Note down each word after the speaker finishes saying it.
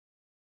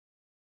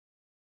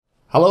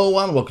Hello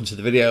and welcome to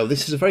the video.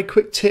 This is a very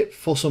quick tip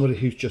for somebody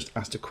who's just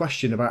asked a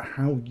question about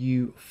how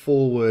you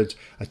forward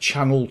a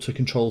channel to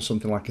control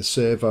something like a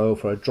servo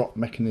for a drop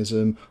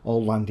mechanism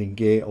or landing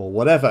gear or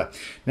whatever.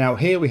 Now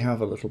here we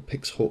have a little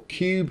Pixhawk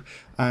cube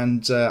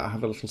and I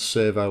have a little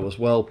servo as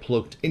well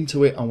plugged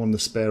into it on one of the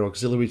spare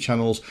auxiliary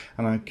channels,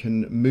 and I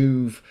can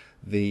move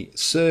the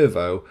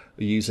servo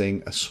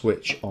using a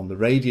switch on the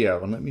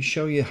radio. And let me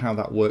show you how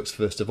that works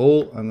first of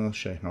all, and I'll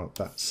show you how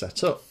that's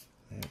set up.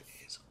 There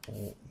it is,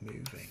 all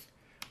moving.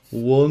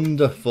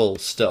 Wonderful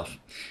stuff.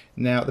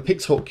 Now the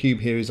Pixhawk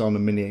cube here is on a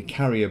mini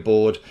carrier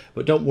board,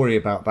 but don't worry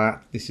about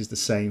that. This is the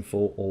same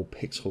for all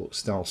Pixhawk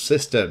style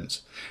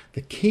systems.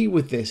 The key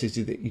with this is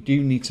that you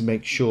do need to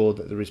make sure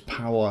that there is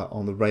power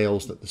on the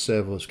rails that the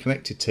servo is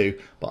connected to,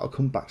 but I'll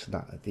come back to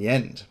that at the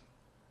end.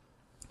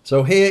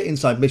 So here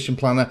inside Mission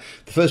Planner,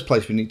 the first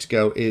place we need to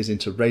go is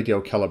into radio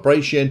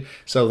calibration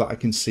so that I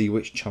can see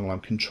which channel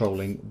I'm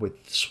controlling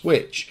with the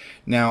switch.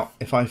 Now,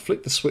 if I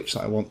flick the switch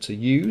that I want to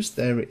use,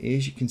 there it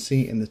is. You can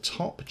see in the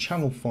top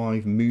channel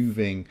 5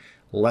 moving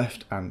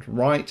left and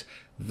right.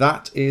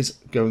 That is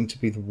going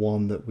to be the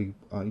one that we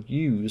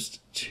used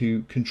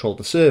to control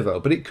the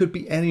servo, but it could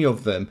be any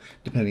of them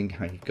depending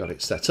how you've got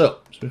it set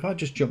up. So if I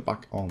just jump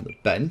back on the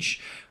bench,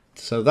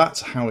 so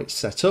that's how it's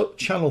set up.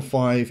 Channel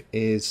 5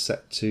 is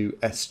set to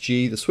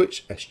SG, the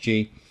switch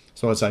SG.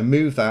 So as I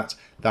move that,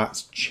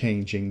 that's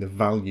changing the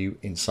value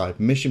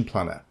inside Mission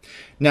Planner.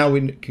 Now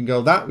we can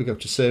go we go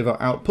to servo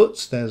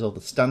outputs. There's all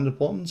the standard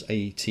ones,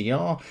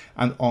 AETR,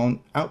 and on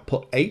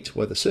output 8,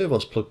 where the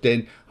servo's plugged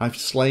in, I've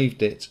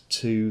slaved it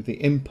to the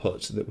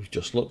input that we've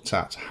just looked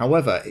at.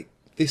 However,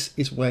 this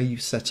is where you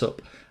set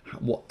up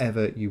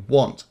whatever you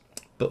want.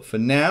 But for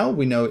now,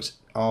 we know it's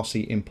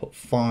RC input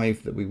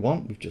 5 that we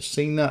want. We've just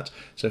seen that.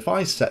 So if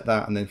I set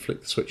that and then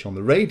flick the switch on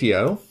the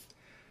radio,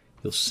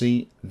 you'll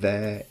see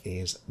there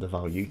is the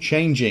value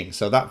changing.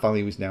 So that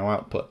value is now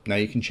output. Now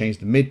you can change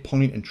the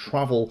midpoint and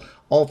travel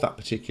of that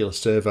particular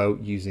servo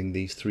using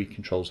these 3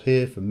 controls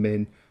here for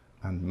min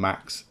and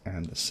max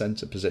and the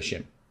center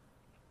position.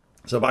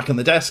 So back on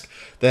the desk,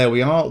 there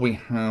we are. We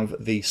have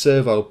the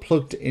servo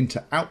plugged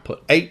into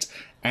output 8.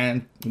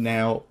 And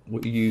now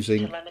we're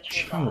using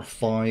channel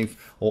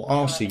 5 or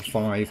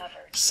RC5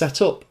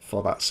 set up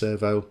for that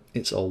servo.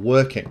 It's all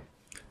working.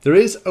 There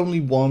is only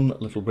one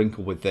little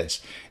wrinkle with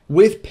this.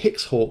 With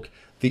Pixhawk,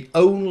 the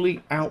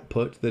only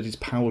output that is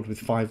powered with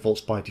 5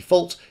 volts by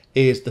default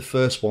is the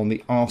first one,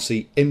 the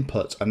RC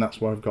input, and that's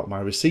where I've got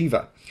my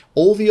receiver.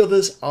 All the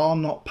others are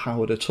not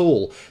powered at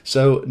all.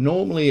 So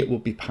normally it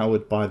would be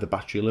powered by the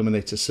battery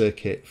eliminator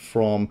circuit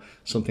from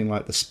something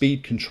like the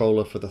speed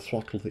controller for the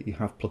throttle that you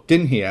have plugged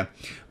in here,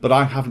 but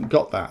I haven't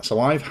got that. So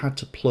I've had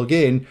to plug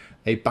in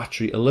a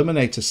battery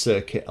eliminator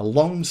circuit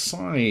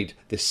alongside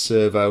this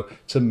servo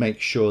to make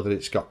sure that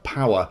it's got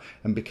power.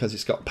 And because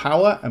it's got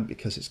power and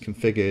because it's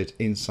configured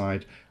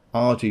inside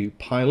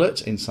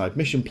ArduPilot, inside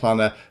Mission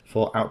Planner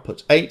for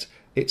output 8,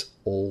 it's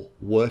all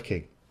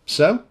working.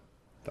 So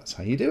that's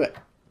how you do it.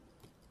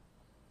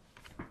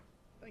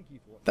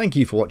 Thank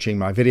you for watching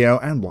my video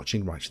and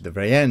watching right to the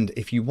very end.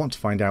 If you want to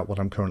find out what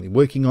I'm currently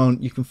working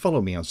on, you can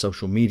follow me on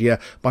social media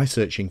by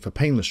searching for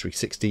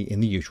Painless360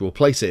 in the usual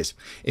places.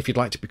 If you'd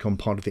like to become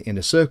part of the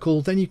inner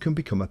circle, then you can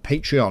become a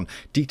Patreon.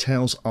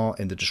 Details are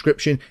in the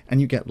description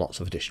and you get lots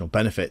of additional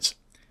benefits.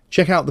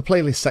 Check out the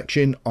playlist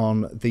section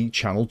on the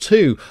channel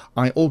too.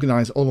 I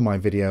organise all of my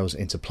videos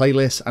into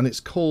playlists, and it's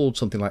called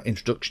something like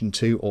Introduction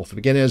to or for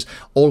Beginners.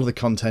 All of the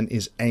content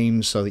is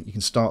aimed so that you can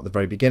start at the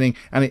very beginning,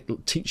 and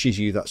it teaches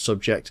you that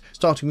subject,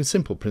 starting with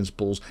simple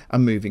principles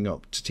and moving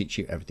up to teach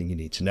you everything you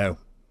need to know.